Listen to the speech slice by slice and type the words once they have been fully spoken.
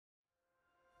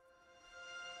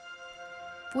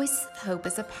Voices of Hope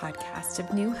is a podcast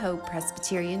of New Hope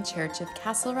Presbyterian Church of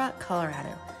Castle Rock,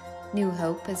 Colorado. New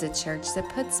Hope is a church that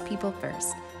puts people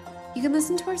first. You can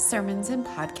listen to our sermons and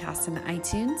podcasts on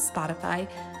iTunes, Spotify,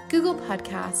 Google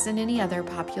Podcasts, and any other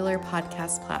popular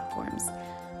podcast platforms.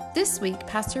 This week,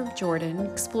 Pastor Jordan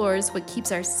explores what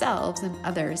keeps ourselves and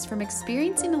others from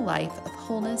experiencing a life of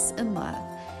wholeness and love.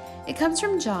 It comes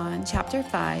from John chapter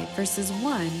 5, verses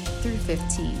 1 through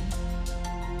 15.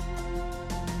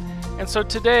 And so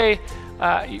today,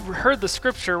 you heard the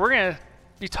scripture. We're going to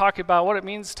be talking about what it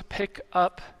means to pick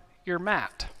up your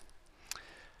mat.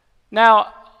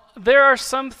 Now, there are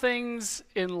some things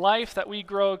in life that we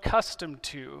grow accustomed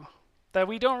to that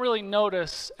we don't really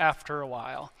notice after a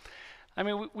while. I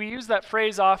mean, we use that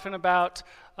phrase often about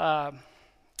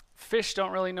fish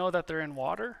don't really know that they're in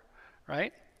water,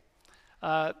 right?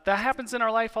 That happens in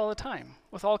our life all the time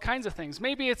with all kinds of things.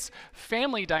 Maybe it's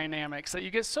family dynamics that you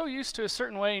get so used to a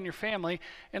certain way in your family,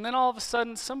 and then all of a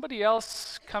sudden somebody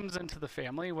else comes into the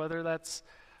family, whether that's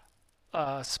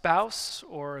a spouse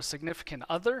or a significant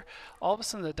other. All of a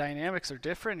sudden the dynamics are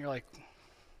different. You're like,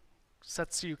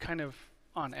 sets you kind of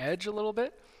on edge a little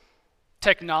bit.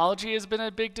 Technology has been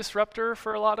a big disruptor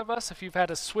for a lot of us. If you've had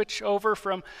to switch over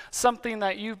from something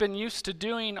that you've been used to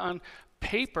doing on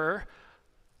paper,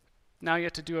 now you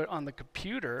have to do it on the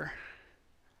computer.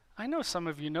 I know some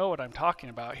of you know what I'm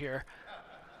talking about here.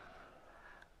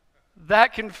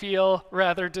 That can feel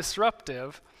rather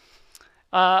disruptive.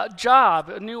 Job,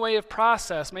 a new way of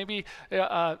process. Maybe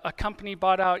a company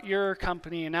bought out your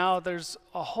company, and now there's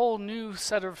a whole new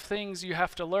set of things you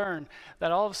have to learn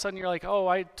that all of a sudden you're like, oh,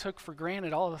 I took for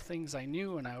granted all the things I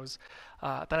knew and I was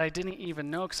that I didn't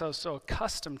even know because I was so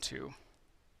accustomed to.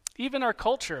 Even our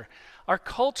culture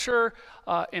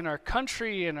in our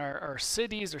country, in our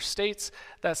cities or states,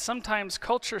 that sometimes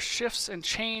culture shifts and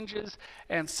changes,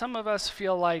 and some of us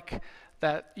feel like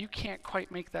that you can't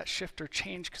quite make that shift or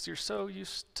change because you're so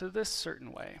used to this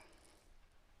certain way.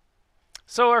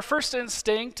 So our first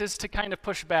instinct is to kind of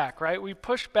push back, right? We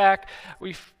push back,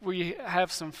 we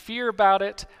have some fear about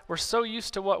it, we're so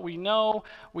used to what we know,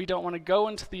 we don't want to go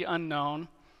into the unknown,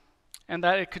 and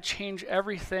that it could change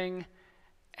everything,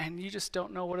 and you just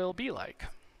don't know what it'll be like.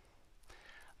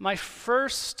 My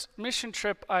first mission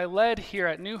trip I led here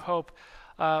at New Hope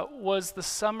was the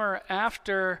summer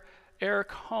after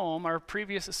Eric Holm, our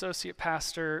previous associate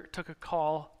pastor, took a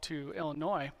call to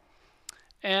Illinois.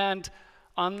 And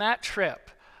on that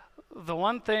trip, the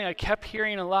one thing I kept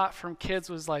hearing a lot from kids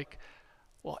was like,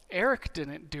 well, Eric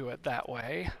didn't do it that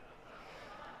way.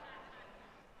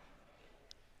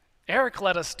 Eric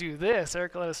let us do this,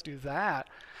 Eric let us do that.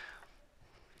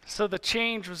 So the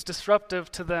change was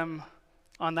disruptive to them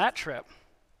on that trip.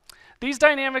 These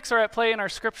dynamics are at play in our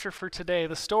scripture for today.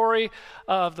 The story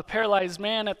of the paralyzed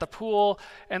man at the pool,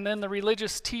 and then the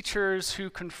religious teachers who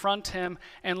confront him.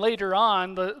 And later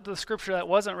on, the scripture that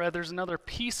wasn't read, there's another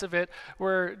piece of it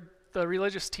where the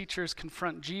religious teachers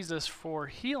confront Jesus for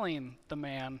healing the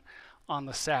man on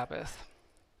the Sabbath.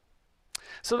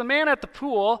 So the man at the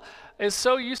pool is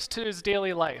so used to his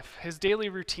daily life, his daily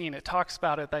routine. It talks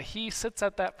about it, that he sits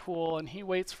at that pool and he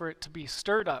waits for it to be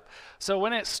stirred up. So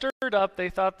when it stirred up, they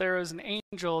thought there was an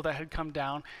angel that had come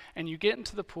down, and you get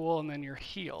into the pool and then you're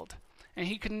healed. And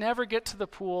he could never get to the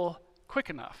pool quick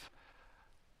enough.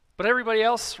 But everybody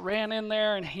else ran in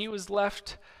there, and he was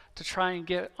left to try and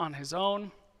get on his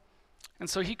own. And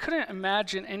so he couldn't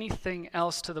imagine anything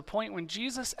else, to the point when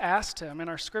Jesus asked him in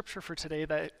our scripture for today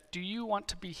that, do you want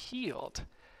to be healed?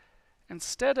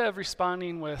 Instead of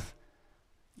responding with,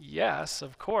 yes,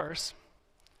 of course,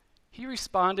 he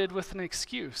responded with an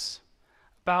excuse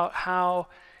about how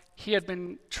he had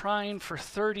been trying for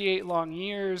 38 long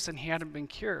years and he hadn't been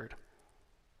cured.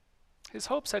 His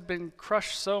hopes had been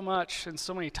crushed so much and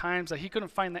so many times that he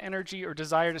couldn't find the energy or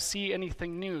desire to see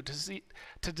anything new,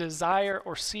 to desire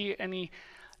or see any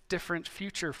different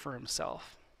future for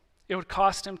himself. It would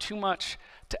cost him too much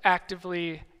to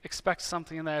actively expect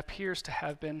something that appears to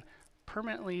have been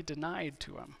permanently denied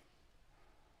to him.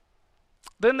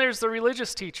 Then there's the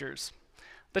religious teachers,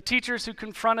 the teachers who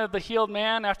confronted the healed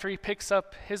man after he picks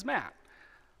up his mat.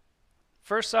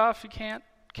 First off, you can't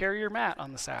carry your mat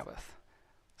on the Sabbath.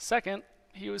 Second,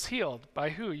 he was healed. By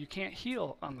who? You can't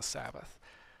heal on the Sabbath.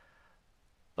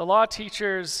 The law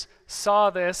teachers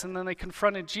saw this, and then they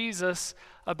confronted Jesus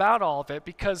about all of it,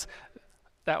 because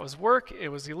that was work, it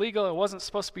was illegal, it wasn't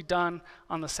supposed to be done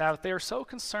on the Sabbath. They were so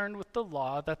concerned with the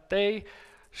law that they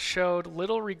showed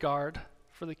little regard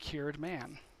for the cured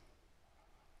man.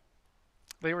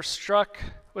 They were struck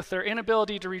with their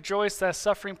inability to rejoice that a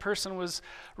suffering person was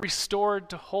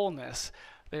restored to wholeness.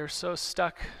 They were so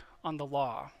stuck on the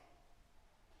law.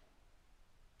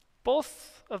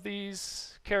 Both of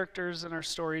these characters in our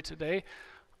story today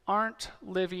aren't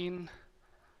living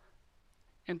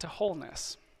into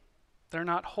wholeness. They're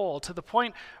not whole, to the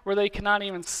point where they cannot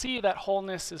even see that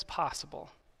wholeness is possible.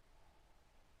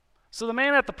 So the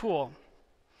man at the pool,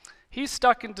 he's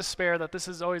stuck in despair that this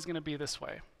is always going to be this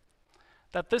way,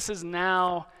 that this is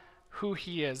now who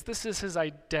he is. This is his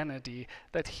identity,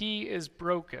 that he is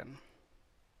broken.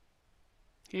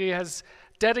 He has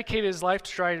dedicated his life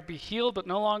to try to be healed, but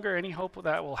no longer any hope that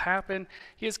that will happen.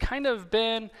 He has kind of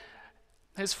been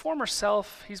his former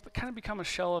self. He's kind of become a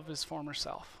shell of his former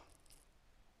self.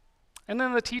 And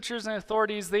then the teachers and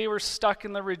authorities, they were stuck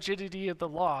in the rigidity of the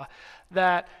law,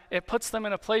 that it puts them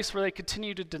in a place where they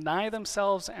continue to deny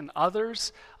themselves and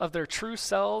others of their true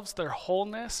selves, their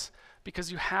wholeness,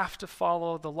 because you have to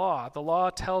follow the law. The law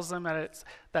tells them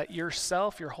that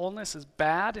yourself, your wholeness is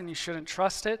bad and you shouldn't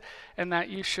trust it, and that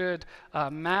you should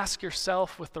mask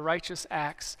yourself with the righteous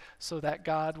acts so that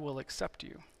God will accept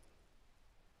you.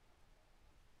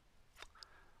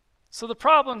 So the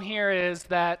problem here is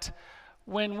that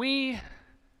when we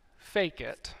fake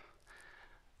it,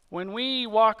 when we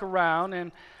walk around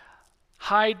and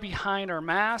hide behind our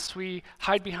masks, we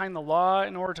hide behind the law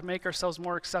in order to make ourselves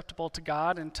more acceptable to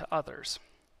God and to others.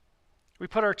 We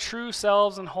put our true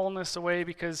selves and wholeness away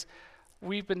because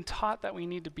we've been taught that we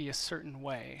need to be a certain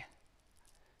way.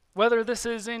 Whether this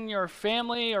is in your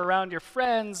family, around your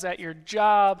friends, at your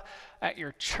job, at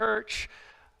your church,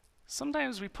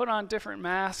 sometimes we put on different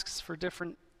masks for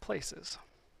different places.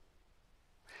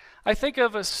 I think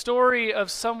of a story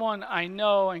of someone I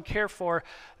know and care for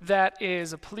that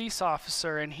is a police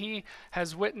officer, and he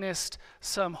has witnessed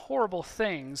some horrible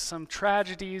things, some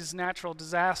tragedies, natural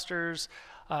disasters,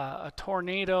 a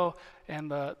tornado,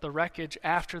 and the wreckage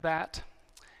after that,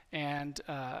 and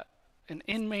an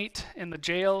inmate in the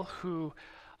jail who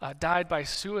died by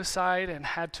suicide and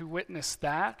had to witness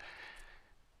that.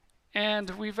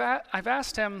 And I've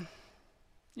asked him,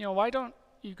 why don't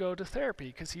you go to therapy?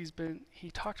 Because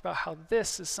he talked about how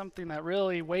this is something that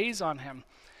really weighs on him.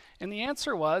 And the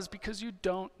answer was, because you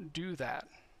don't do that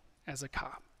as a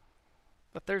cop.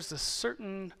 But there's this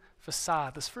certain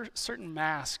facade, this certain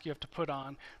mask you have to put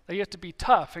on, that you have to be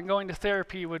tough. And going to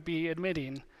therapy would be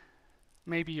admitting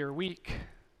maybe you're weak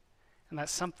and that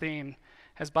something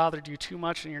has bothered you too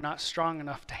much and you're not strong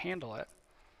enough to handle it.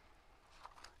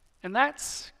 And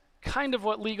that's kind of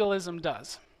what legalism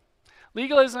does.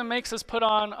 Legalism makes us put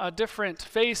on a different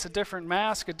face, a different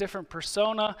mask, a different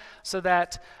persona, so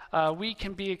that we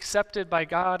can be accepted by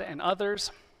God and others.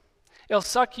 It'll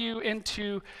suck you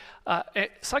into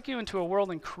a world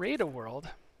and create a world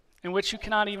in which you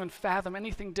cannot even fathom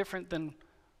anything different than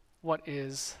what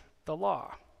is the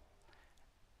law.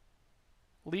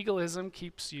 Legalism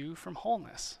keeps you from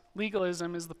wholeness.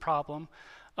 Legalism is the problem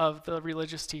of the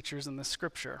religious teachers in the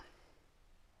scripture.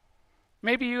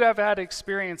 Maybe you have had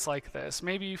experience like this.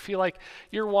 Maybe you feel like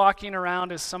you're walking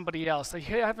around as somebody else, that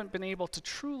you haven't been able to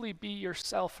truly be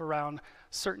yourself around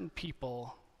certain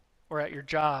people or at your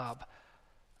job,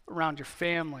 around your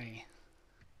family.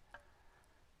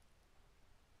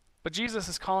 But Jesus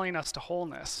is calling us to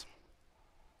wholeness.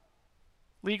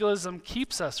 Legalism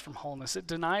keeps us from wholeness. It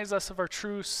denies us of our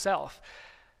true self,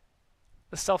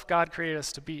 the self God created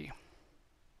us to be.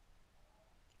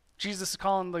 Jesus is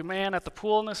calling the man at the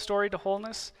pool in this story to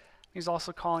wholeness. He's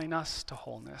also calling us to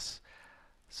wholeness.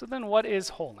 So then what is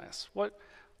wholeness? What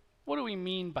do we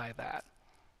mean by that?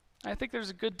 I think there's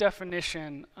a good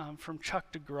definition from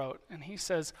Chuck DeGroat, and he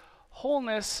says,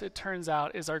 wholeness, it turns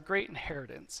out, is our great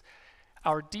inheritance,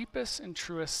 our deepest and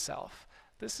truest self.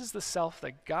 This is the self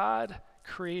that God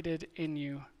created in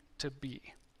you to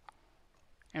be.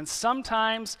 And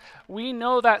sometimes we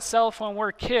know that self when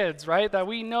we're kids, right? That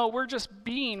we know we're just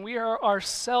being, we are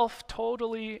ourself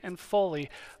totally and fully.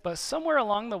 But somewhere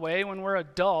along the way when we're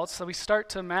adults, so we start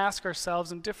to mask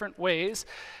ourselves in different ways,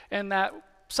 and that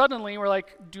suddenly we're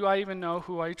like, do I even know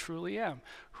who I truly am?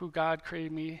 Who God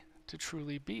created me to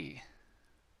truly be?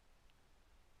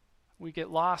 We get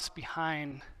lost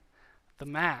behind the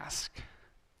mask.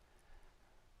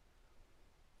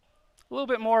 A little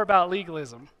bit more about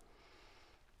legalism.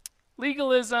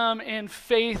 Legalism in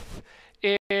faith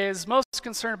is most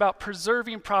concerned about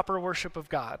preserving proper worship of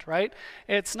God, right?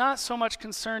 It's not so much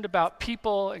concerned about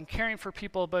people and caring for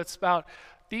people, but it's about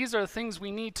these are the things we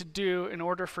need to do in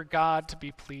order for God to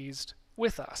be pleased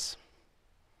with us.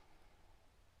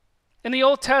 In the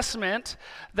Old Testament,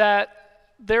 that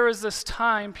there was this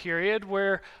time period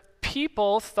where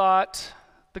people thought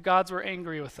the gods were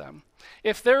angry with them.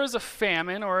 If there was a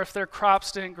famine, or if their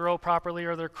crops didn't grow properly,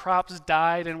 or their crops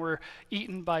died and were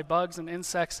eaten by bugs and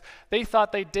insects, they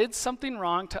thought they did something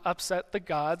wrong to upset the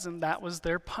gods, and that was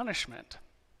their punishment.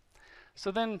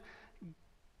 So then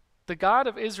the God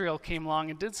of Israel came along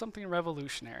and did something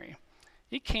revolutionary.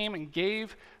 He came and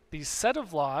gave these set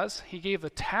of laws. He gave the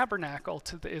tabernacle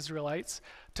to the Israelites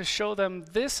to show them,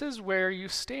 this is where you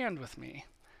stand with me.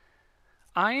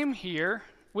 I am here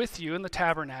with you in the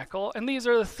tabernacle, and these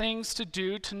are the things to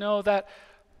do to know that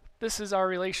this is our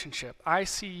relationship. I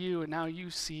see you, and now you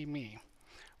see me.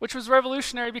 Which was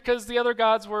revolutionary because the other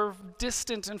gods were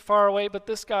distant and far away, but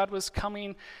this God was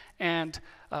coming and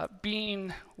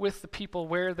being with the people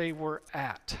where they were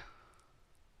at.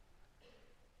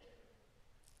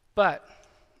 But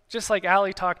just like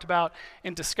Allie talked about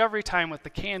in Discovery Time with the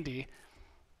candy,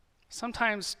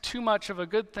 sometimes too much of a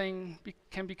good thing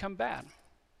can become bad.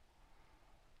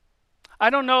 I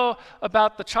don't know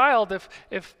about the child,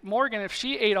 if Morgan, if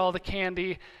she ate all the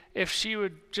candy, if she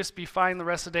would just be fine the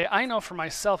rest of the day. I know for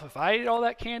myself, if I ate all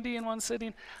that candy in one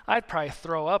sitting, I'd probably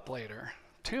throw up later.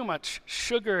 Too much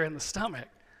sugar in the stomach.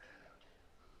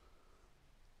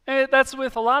 And that's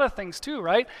with a lot of things too,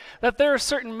 right? That there are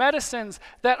certain medicines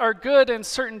that are good in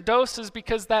certain doses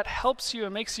because that helps you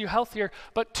and makes you healthier,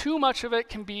 but too much of it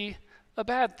can be a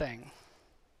bad thing.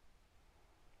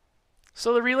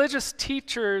 So the religious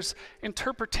teachers'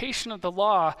 interpretation of the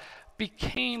law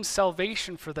became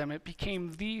salvation for them. It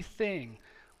became the thing.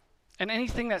 And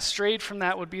anything that strayed from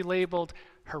that would be labeled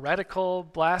heretical,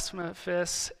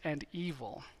 blasphemous, and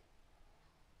evil.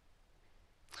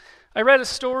 I read a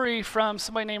story from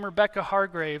somebody named Rebecca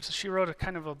Hargraves. She wrote a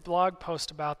kind of a blog post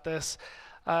about this,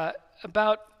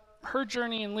 about her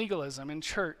journey in legalism in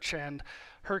church and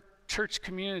her church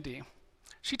community.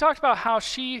 She talked about how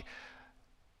she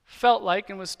felt like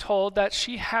and was told that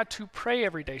she had to pray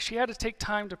every day. She had to take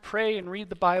time to pray and read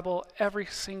the Bible every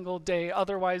single day.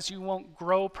 Otherwise, you won't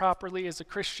grow properly as a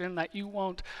Christian, that you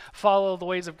won't follow the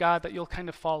ways of God, that you'll kind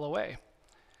of fall away.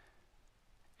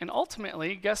 And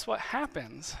ultimately, guess what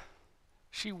happens?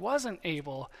 She wasn't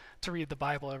able to read the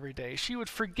Bible every day. She would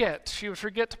forget. She would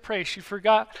forget to pray. She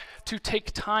forgot to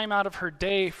take time out of her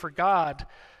day for God.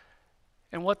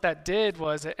 And what that did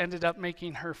was it ended up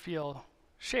making her feel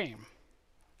shame.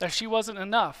 That she wasn't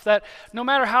enough, that no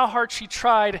matter how hard she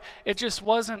tried, it just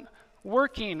wasn't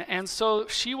working. And so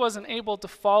she wasn't able to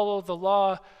follow the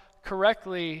law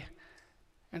correctly,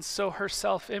 and so her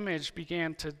self-image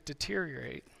began to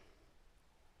deteriorate.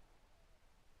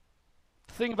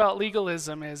 The thing about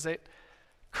legalism is it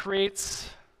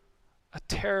creates a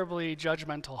terribly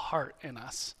judgmental heart in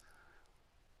us.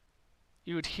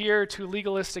 You adhere to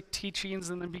legalistic teachings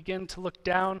and then begin to look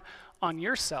down on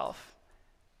yourself.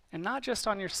 And not just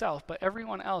on yourself, but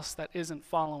everyone else that isn't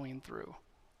following through.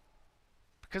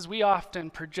 Because we often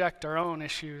project our own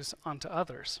issues onto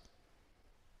others.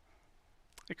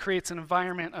 It creates an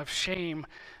environment of shame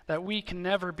that we can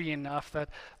never be enough, that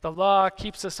the law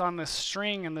keeps us on this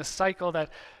string and this cycle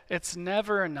that it's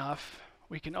never enough.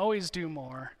 We can always do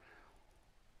more.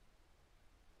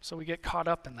 So we get caught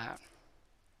up in that.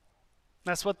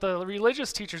 That's what the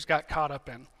religious teachers got caught up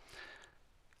in.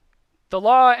 The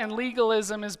law and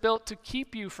legalism is built to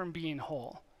keep you from being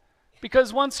whole.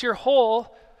 Because once you're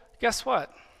whole, guess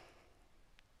what?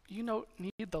 You don't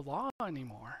need the law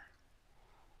anymore.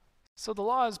 So the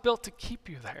law is built to keep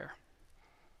you there.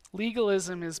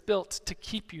 Legalism is built to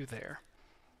keep you there.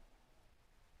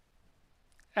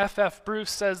 F.F.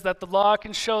 Bruce says that the law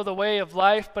can show the way of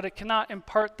life, but it cannot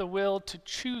impart the will to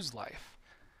choose life,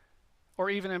 or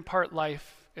even impart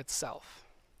life itself.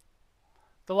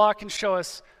 The law can show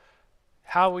us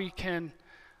how it can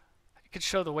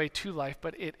show the way to life,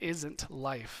 but it isn't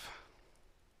life.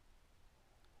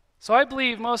 So I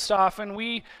believe most often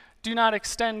we do not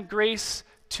extend grace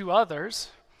to others,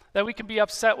 that we can be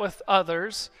upset with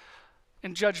others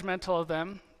and judgmental of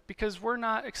them because we're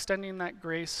not extending that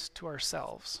grace to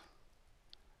ourselves.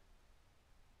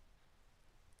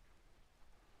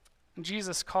 And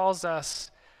Jesus calls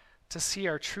us to see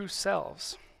our true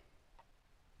selves.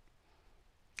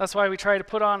 That's why we try to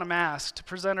put on a mask, to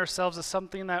present ourselves as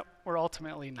something that we're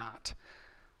ultimately not.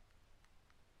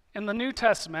 In the New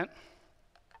Testament,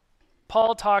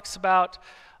 Paul talks about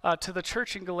to the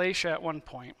church in Galatia at one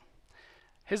point.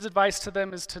 His advice to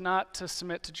them is not to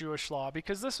submit to Jewish law,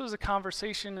 because this was a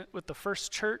conversation with the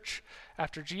first church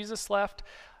after Jesus left.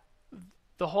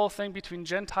 The whole thing between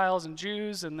Gentiles and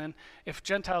Jews, and then if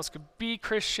Gentiles could be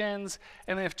Christians,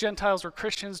 and then if Gentiles were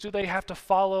Christians, do they have to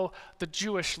follow the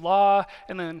Jewish law?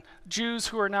 And then Jews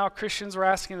who are now Christians were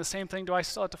asking the same thing, do I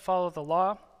still have to follow the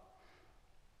law?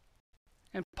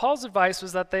 And Paul's advice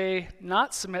was that they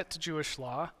not submit to Jewish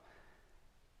law,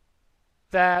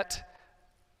 that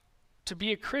to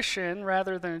be a Christian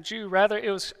rather than a Jew, rather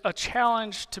it was a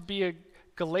challenge to be a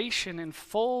Galatian in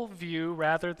full view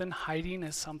rather than hiding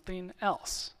as something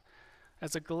else,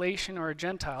 as a Galatian or a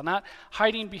Gentile, not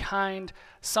hiding behind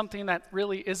something that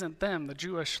really isn't them, the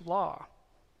Jewish law.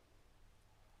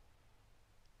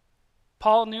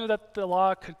 Paul knew that the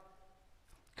law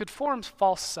could form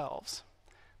false selves,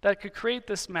 that could create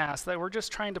this mask, that we're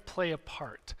just trying to play a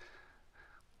part.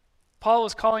 Paul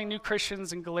was calling new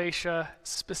Christians in Galatia,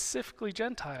 specifically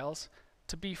Gentiles,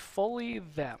 to be fully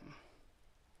them.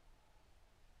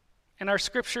 In our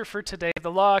scripture for today, the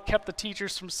law kept the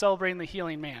teachers from celebrating the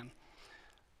healing man.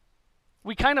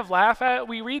 We kind of laugh at it.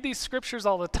 We read these scriptures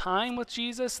all the time with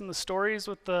Jesus and the stories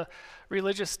with the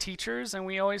religious teachers, and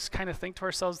we always kind of think to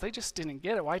ourselves, they just didn't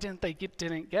get it. Why didn't they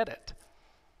didn't get it?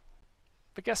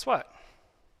 But guess what?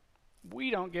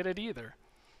 We don't get it either.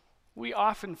 We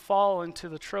often fall into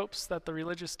the tropes that the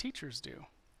religious teachers do.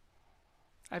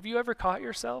 Have you ever caught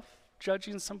yourself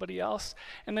judging somebody else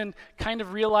and then kind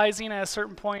of realizing at a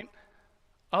certain point,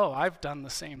 oh, I've done the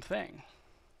same thing?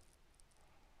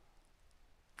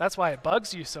 That's why it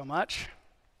bugs you so much,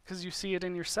 because you see it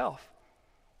in yourself.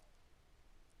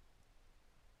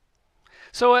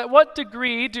 So at what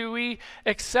degree do we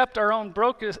accept our own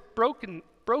brokenness,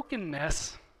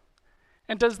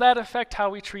 and does that affect how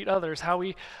we treat others, how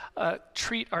we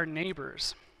treat our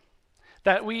neighbors?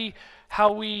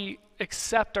 How we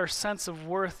accept our sense of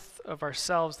worth of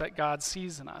ourselves that God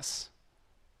sees in us?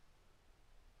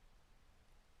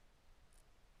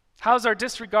 How is our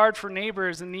disregard for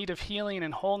neighbors in need of healing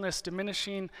and wholeness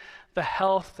diminishing the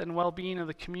health and well-being of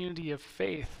the community of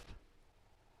faith?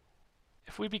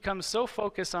 If we become so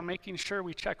focused on making sure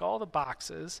we check all the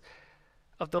boxes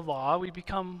of the law, we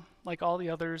become like all the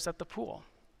others at the pool.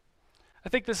 I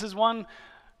think this is one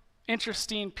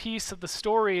interesting piece of the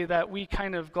story that we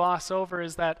kind of gloss over,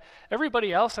 is that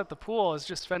everybody else at the pool is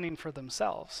just fending for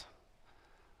themselves.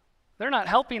 They're not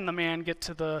helping the man get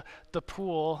to the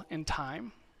pool in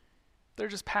time. They're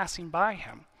just passing by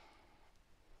him.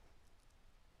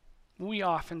 We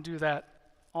often do that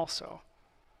also.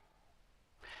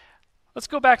 Let's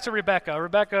go back to Rebecca.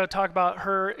 Rebecca talked about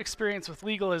her experience with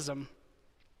legalism.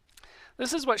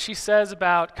 This is what she says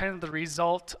about kind of the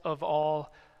result of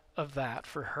all of that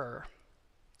for her.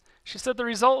 She said, the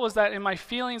result was that in my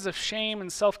feelings of shame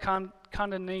and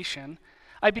self-condemnation,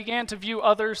 I began to view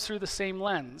others through the same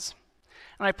lens.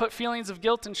 And I put feelings of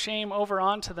guilt and shame over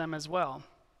onto them as well.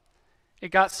 It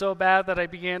got so bad that I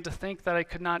began to think that I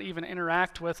could not even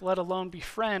interact with, let alone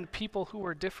befriend, people who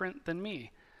were different than me.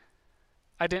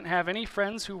 I didn't have any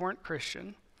friends who weren't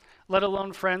Christian, let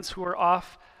alone friends who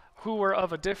were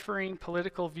of a differing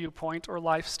political viewpoint or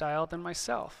lifestyle than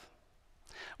myself.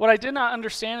 What I did not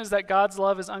understand is that God's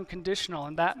love is unconditional,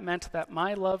 and that meant that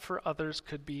my love for others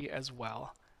could be as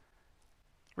well.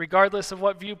 Regardless of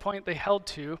what viewpoint they held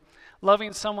to,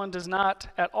 loving someone does not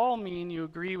at all mean you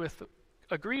agree with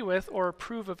or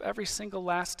approve of every single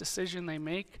last decision they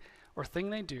make or thing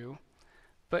they do,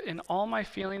 but in all my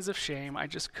feelings of shame, I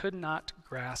just could not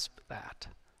grasp that.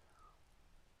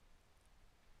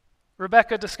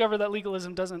 Rebecca discovered that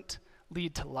legalism doesn't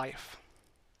lead to life.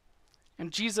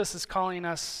 And Jesus is calling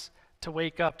us to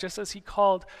wake up, just as he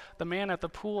called the man at the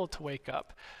pool to wake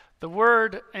up. The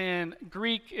word in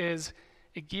Greek is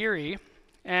egiri,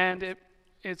 and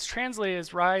it's translated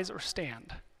as rise or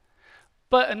stand.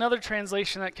 But another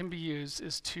translation that can be used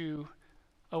is to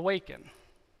awaken.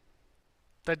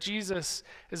 That Jesus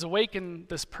is awakening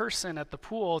this person at the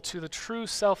pool to the true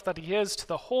self that he is, to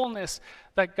the wholeness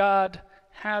that God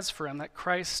has for him, that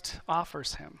Christ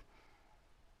offers him.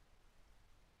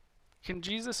 Can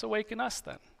Jesus awaken us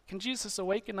then? Can Jesus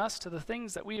awaken us to the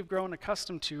things that we have grown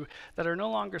accustomed to that are no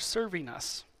longer serving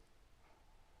us?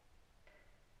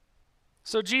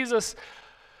 So Jesus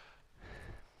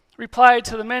replied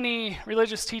to the many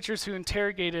religious teachers who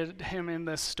interrogated him in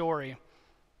this story,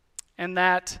 and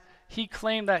that he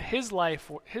claimed that his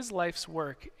life's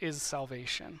work is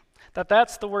salvation,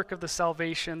 that's the work of the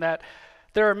salvation, that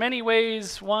there are many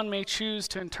ways one may choose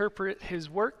to interpret his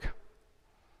work,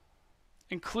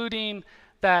 including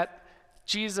that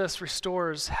Jesus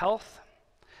restores health,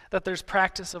 that there's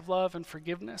practice of love and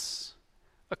forgiveness,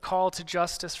 a call to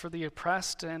justice for the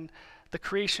oppressed, and the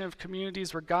creation of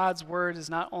communities where God's word is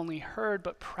not only heard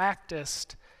but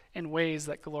practiced in ways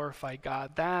that glorify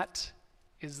God. That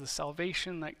is the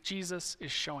salvation that Jesus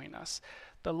is showing us.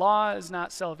 The law is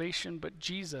not salvation, but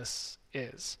Jesus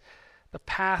is. The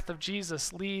path of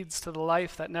Jesus leads to the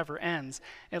life that never ends.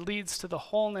 It leads to the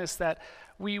wholeness that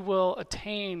we will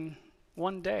attain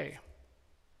one day.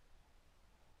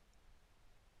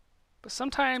 But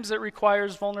sometimes it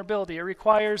requires vulnerability. It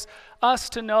requires us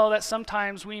to know that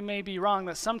sometimes we may be wrong,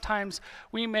 that sometimes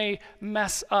we may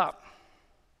mess up.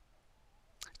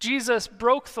 Jesus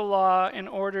broke the law in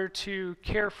order to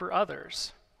care for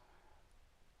others,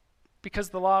 because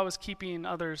the law was keeping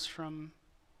others from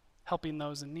helping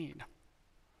those in need.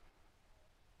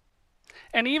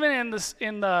 And even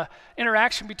in the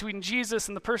interaction between Jesus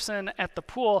and the person at the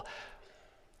pool,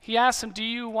 he asks him, "Do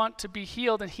you want to be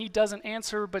healed?" And he doesn't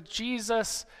answer, but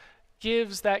Jesus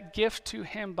gives that gift to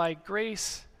him by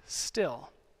grace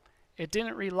still. It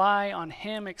didn't rely on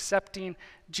him accepting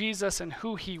Jesus and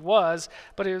who he was,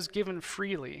 but it was given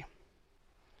freely.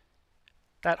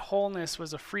 That wholeness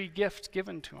was a free gift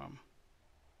given to him.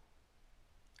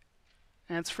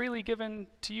 And it's freely given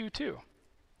to you too.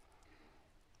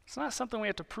 It's not something we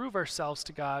have to prove ourselves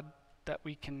to God that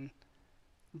we can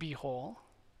be whole,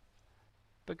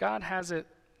 but God has it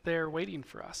there waiting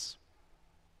for us.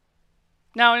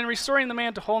 Now, in restoring the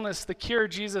man to wholeness, the cure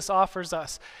Jesus offers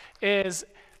us is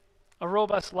a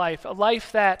robust life, a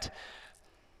life that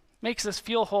makes us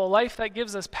feel whole, a life that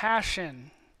gives us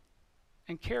passion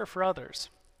and care for others.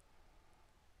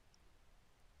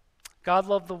 God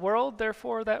loved the world,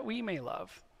 therefore, that we may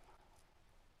love.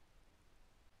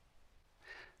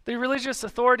 The religious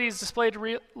authorities displayed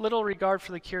little regard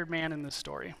for the cured man in this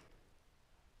story.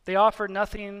 They offered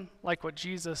nothing like what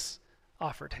Jesus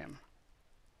offered him.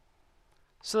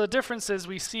 So the differences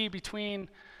we see between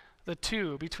the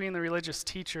two, between the religious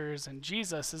teachers and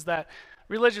Jesus, is that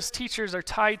religious teachers are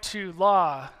tied to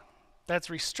law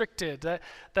that's restricted,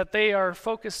 that they are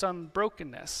focused on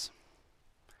brokenness.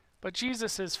 But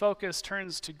Jesus' focus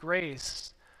turns to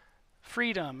grace,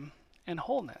 freedom, and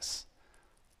wholeness.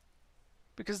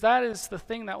 Because that is the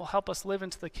thing that will help us live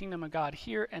into the kingdom of God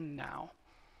here and now.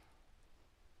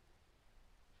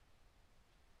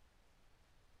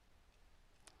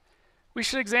 We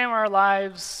should examine our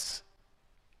lives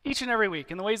each and every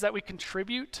week in the ways that we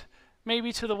contribute,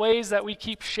 maybe to the ways that we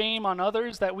keep shame on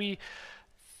others, that we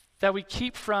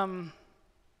keep from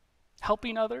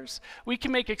helping others. We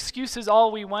can make excuses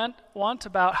all we want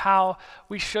about how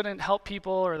we shouldn't help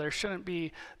people, or there shouldn't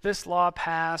be this law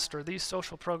passed, or these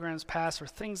social programs passed, or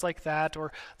things like that,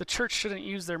 or the church shouldn't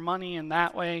use their money in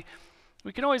that way.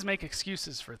 We can always make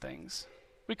excuses for things.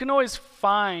 We can always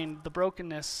find the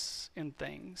brokenness in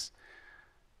things.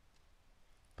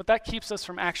 But that keeps us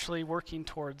from actually working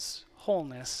towards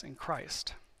wholeness in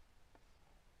Christ.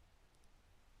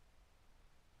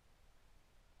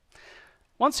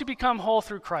 Once you become whole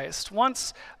through Christ,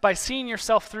 once by seeing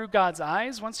yourself through God's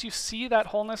eyes, once you see that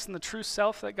wholeness in the true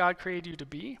self that God created you to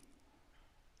be,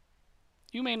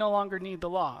 you may no longer need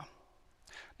the law.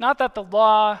 Not that the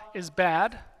law is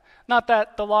bad, not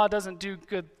that the law doesn't do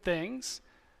good things,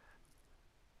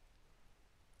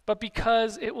 but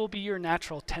because it will be your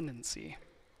natural tendency.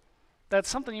 That's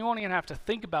something you won't even have to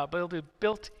think about, but it'll be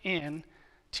built in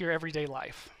to your everyday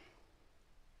life.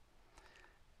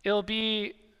 It'll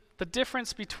be the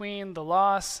difference between the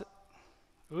loss,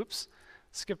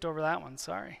 skipped over that one,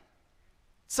 sorry.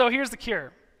 So here's the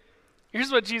cure.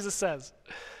 Here's what Jesus says.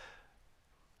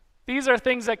 These are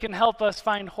things that can help us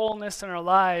find wholeness in our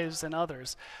lives and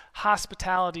others.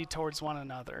 Hospitality towards one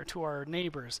another, to our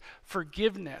neighbors.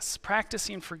 Forgiveness,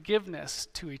 practicing forgiveness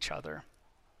to each other.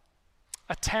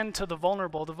 Attend to the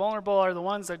vulnerable. The vulnerable are the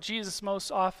ones that Jesus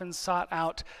most often sought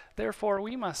out. Therefore,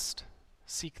 we must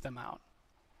seek them out.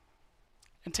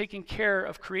 And taking care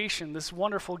of creation, this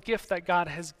wonderful gift that God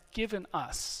has given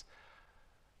us.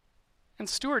 And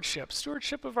stewardship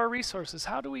of our resources.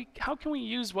 How can we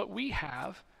use what we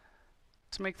have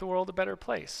to make the world a better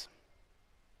place?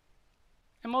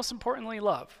 And most importantly,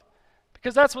 love.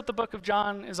 Because that's what the book of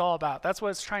John is all about. That's what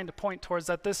it's trying to point towards,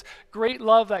 that this great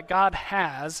love that God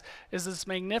has is this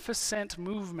magnificent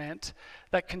movement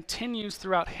that continues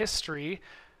throughout history,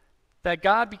 that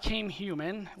God became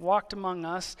human, walked among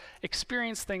us,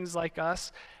 experienced things like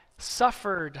us,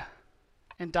 suffered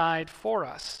and died for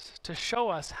us to show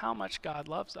us how much God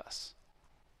loves us.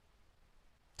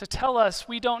 To tell us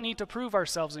we don't need to prove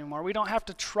ourselves anymore. We don't have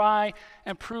to try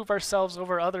and prove ourselves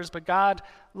over others, but God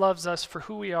loves us for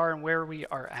who we are and where we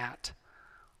are at.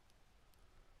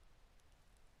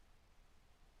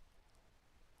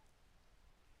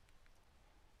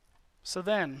 So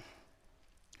then,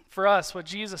 for us, what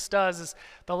Jesus does is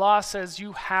the law says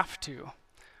you have to,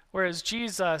 whereas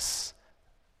Jesus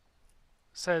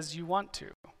says you want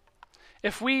to.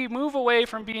 If we move away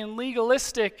from being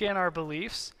legalistic in our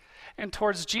beliefs and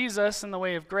towards Jesus in the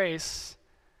way of grace,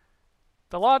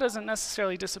 the law doesn't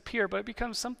necessarily disappear, but it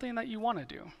becomes something that you want to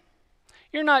do.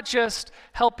 You're not just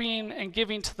helping and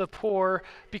giving to the poor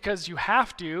because you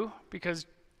have to, because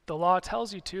the law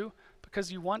tells you to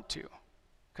because you want to,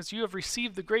 because you have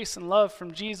received the grace and love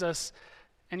from Jesus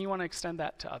and you want to extend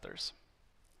that to others.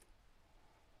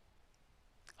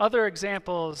 Other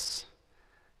examples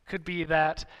could be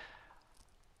that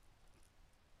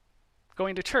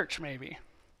going to church, maybe.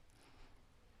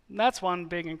 And that's one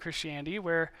big in Christianity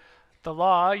where the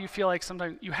law, you feel like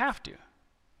sometimes you have to.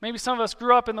 Maybe some of us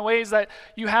grew up in the ways that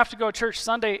you have to go to church.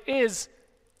 Sunday is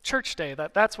church day,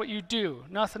 that's what you do,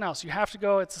 nothing else. You have to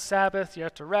go, it's a Sabbath, you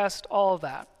have to rest, all of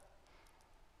that.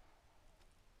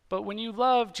 But when you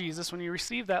love Jesus, when you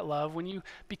receive that love, when you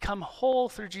become whole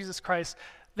through Jesus Christ,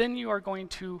 then you are going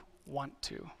to want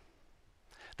to.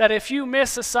 That if you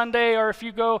miss a Sunday or if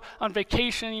you go on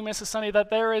vacation and you miss a Sunday, that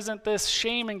there isn't this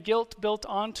shame and guilt built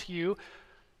onto you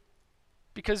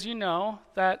because you know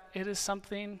that it is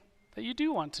something that you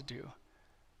do want to do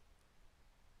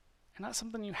and not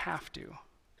something you have to.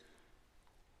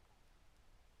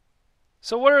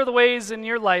 So what are the ways in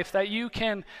your life that you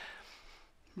can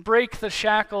break the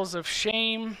shackles of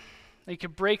shame, that you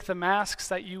can break the masks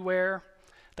that you wear,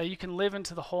 that you can live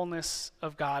into the wholeness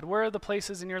of God? Where are the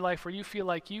places in your life where you feel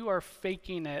like you are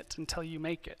faking it until you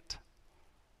make it?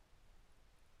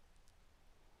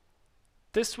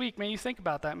 This week, may you think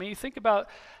about that. May you think about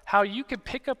how you could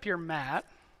pick up your mat,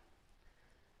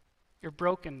 your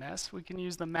brokenness. We can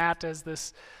use the mat as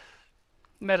this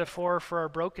metaphor for our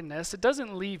brokenness. It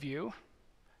doesn't leave you.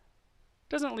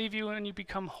 It doesn't leave you when you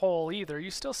become whole either.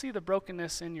 You still see the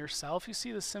brokenness in yourself. You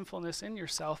see the sinfulness in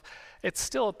yourself. It's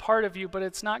still a part of you, but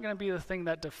it's not going to be the thing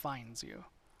that defines you.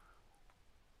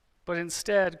 But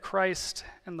instead, Christ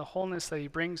and the wholeness that he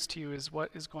brings to you is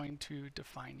what is going to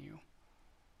define you.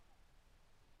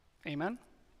 Amen?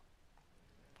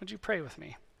 Would you pray with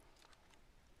me?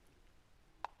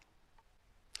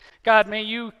 God, may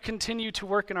you continue to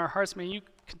work in our hearts. May you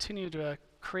continue to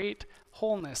create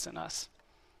wholeness in us.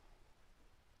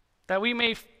 That we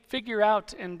may figure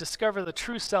out and discover the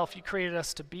true self you created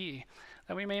us to be.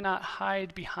 That we may not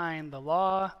hide behind the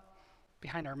law,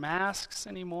 behind our masks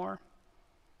anymore.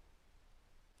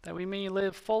 That we may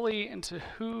live fully into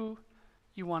who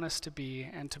you want us to be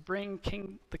and to bring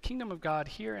the kingdom of God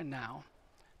here and now.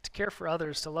 To care for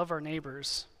others, to love our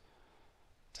neighbors,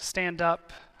 to stand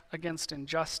up against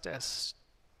injustice,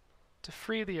 to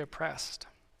free the oppressed,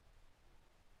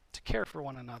 to care for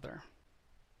one another.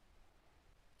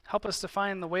 Help us to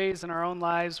find the ways in our own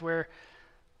lives where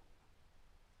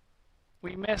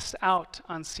we miss out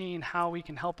on seeing how we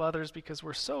can help others because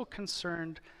we're so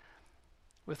concerned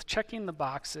with checking the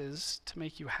boxes to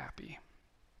make you happy.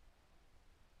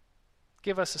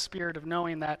 Give us a spirit of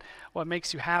knowing that what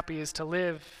makes you happy is to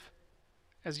live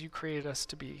as you created us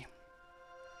to be.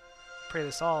 Pray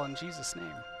this all in Jesus' name.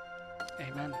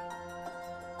 Amen.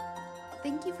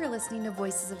 Thank you for listening to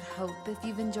Voices of Hope. If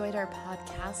you've enjoyed our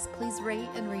podcast, please rate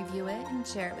and review it and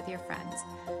share it with your friends.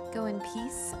 Go in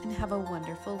peace and have a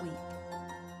wonderful week.